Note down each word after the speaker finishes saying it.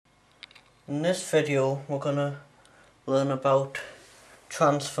In this video we're going to learn about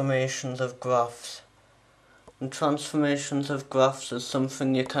transformations of graphs. And transformations of graphs is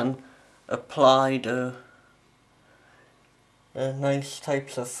something you can apply to the nice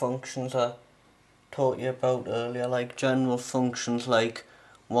types of functions I taught you about earlier, like general functions like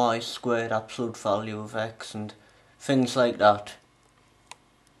y squared, absolute value of x, and things like that.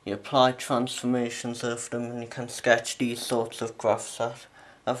 You apply transformations of them and you can sketch these sorts of graphs that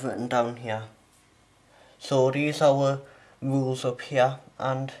I've written down here. So these are our rules up here,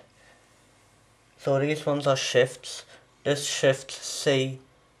 and so these ones are shifts. This shifts C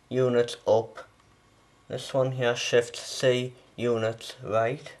units up. This one here shifts C units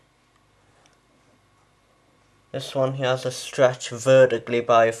right. This one here has a stretch vertically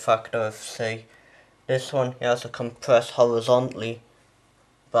by a factor of C. This one here has a compress horizontally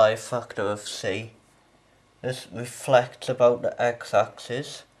by a factor of C. This reflects about the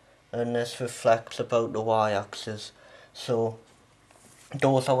x-axis and this reflects about the y-axis. So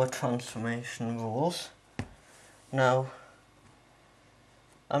those are our transformation rules. Now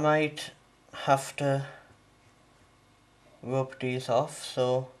I might have to rub these off,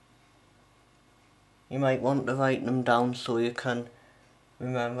 so you might want to write them down so you can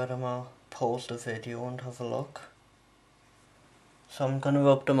remember them. I'll pause the video and have a look. So I'm going to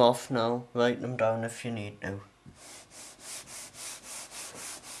rub them off now, write them down if you need to.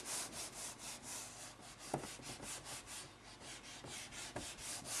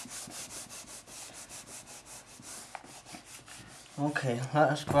 Okay, let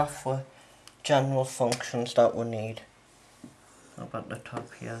us graph the general functions that we need. Up at the top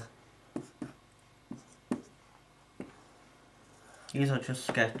here. These are just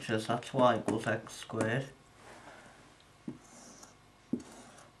sketches, that's y equals x squared.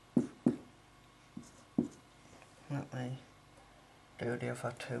 Let me do the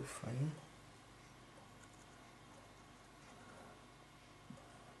other two for you.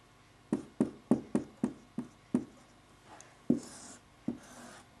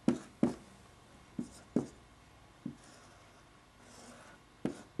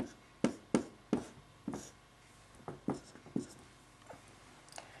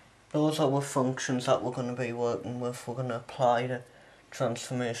 Those are the functions that we're going to be working with. We're going to apply the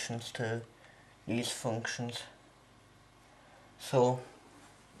transformations to these functions. So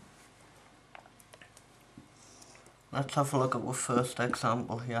let's have a look at the first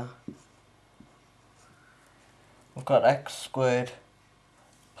example here. We've got x squared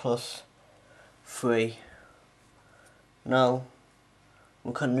plus 3. Now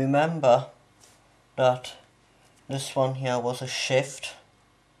we can remember that this one here was a shift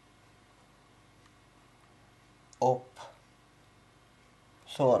up.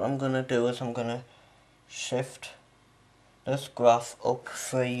 So what I'm going to do is I'm going to shift this graph up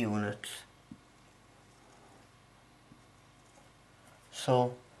 3 units.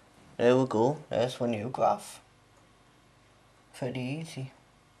 So there we go, there's one new graph. Pretty easy.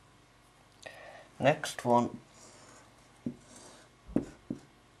 Next one.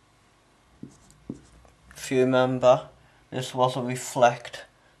 If you remember, this was a reflect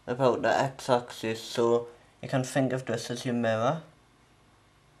about the x-axis, so you can think of this as your mirror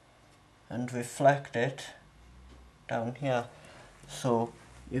and reflect it down here. So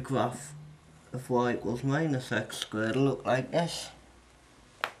your graph of y equals minus x squared will look like this.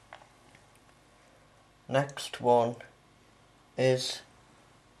 Next one is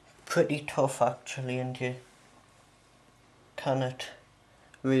pretty tough actually, and you cannot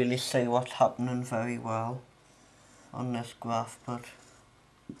really see what's happening very well on this graph, but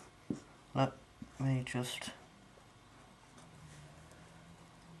let me just,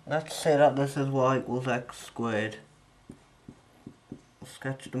 let's say that this is y equals x squared. I'll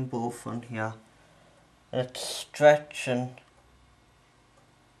sketch them both on here. It's stretching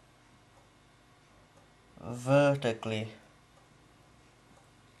vertically.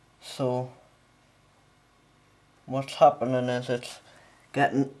 So what's happening is it's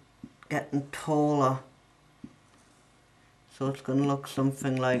getting taller. So it's going to look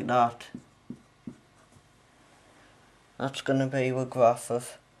something like that. That's going to be a graph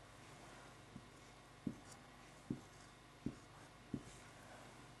of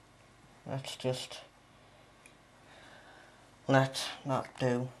let's just let that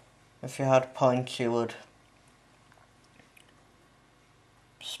do. If you had points you would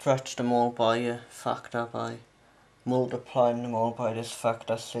stretch them all by a factor by multiplying them all by this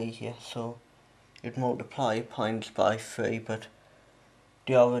factor c here. So you'd multiply points by 3, but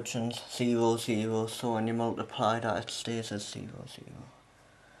the origin's 0, 0, so when you multiply that it stays as 0, 0.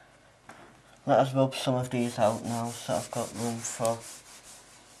 Let us rub some of these out now so I've got room for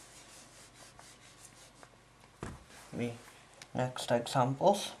the next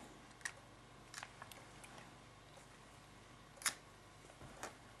examples.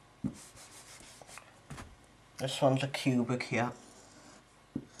 This one's a cubic here.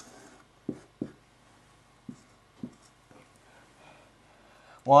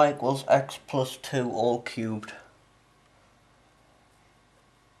 Y equals x plus 2 all cubed.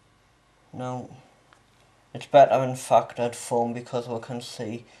 Now, it's better in factored form because we can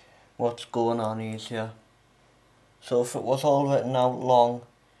see what's going on easier. So if it was all written out long,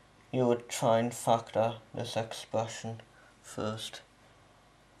 you would try and factor this expression first.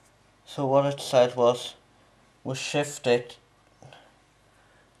 So what it said was, we shifted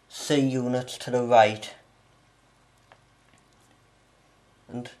C units to the right.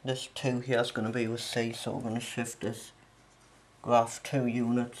 And this 2 here is going to be with C, so we're going to shift this graph 2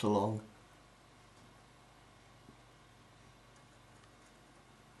 units along.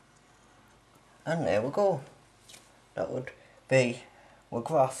 And there we go. That would be our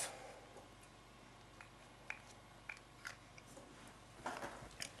graph.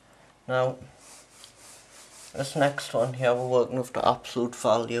 Now, this next one here, we're working with the absolute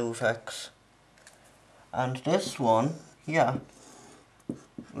value of x. And this one here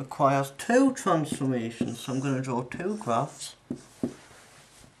requires 2 transformations, so I'm going to draw 2 graphs.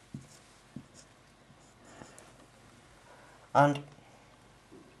 And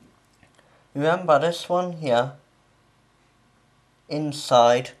remember, this one here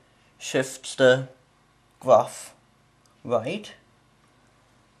inside shifts the graph right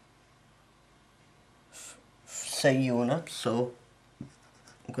C units, so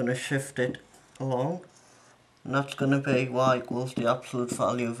I'm going to shift it along, and that's going to be y equals the absolute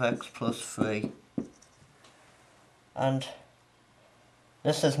value of x plus 3. And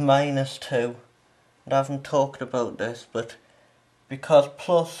this is minus 2. And I haven't talked about this, but because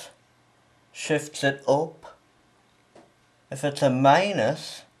plus shifts it up, if it's a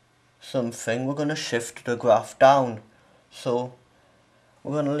minus something, we're going to shift the graph down. So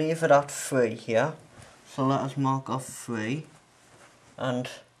we're going to leave it at 3 here. So let us mark off 3. And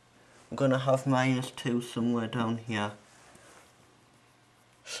we're going to have minus 2 somewhere down here.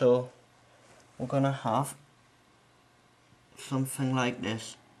 So we're going to have something like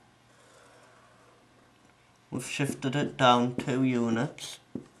this. We've shifted it down 2 units.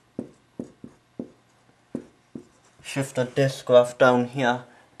 Shifted this graph down here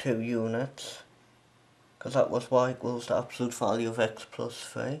 2 units. Because that was y equals the absolute value of x plus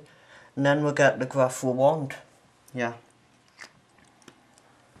 3. And then we'll get the graph we want. Yeah.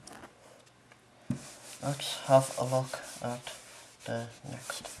 Let's have a look at the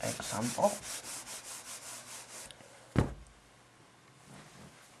next example.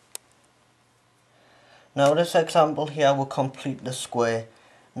 Now this example here will complete the square.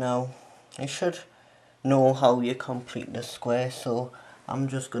 Now you should know how you complete the square, so I'm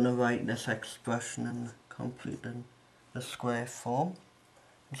just going to write this expression in completing the square form.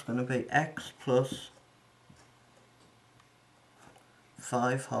 It's going to be x plus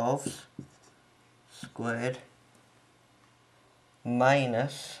 5 halves squared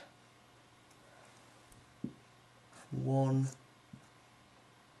minus 1/4.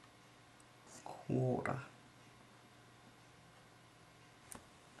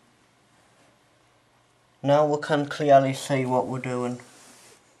 Now we can clearly see what we're doing.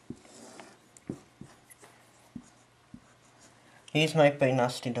 These might be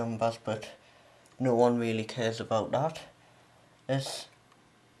nasty numbers, but no one really cares about that. This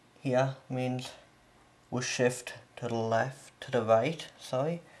here means we shift to the left, to the right,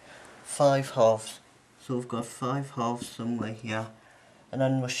 sorry, 5 halves. So we've got 5 halves somewhere here, and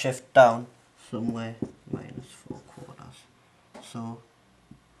then we shift down somewhere minus 4/4. So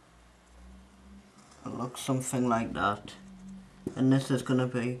it looks something like that. And this is going to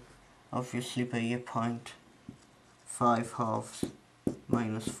be, obviously, be your point. 5 halves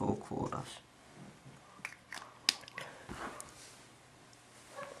minus 4/4.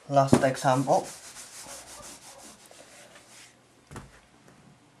 Last example.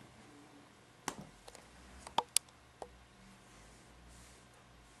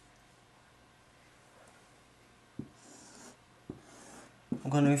 I'm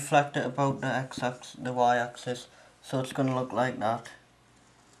going to reflect it about the x-axis, the y-axis, so it's going to look like that.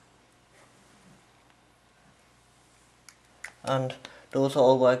 And those are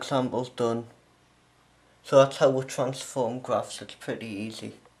all our examples done. So that's how we transform graphs. It's pretty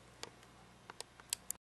easy.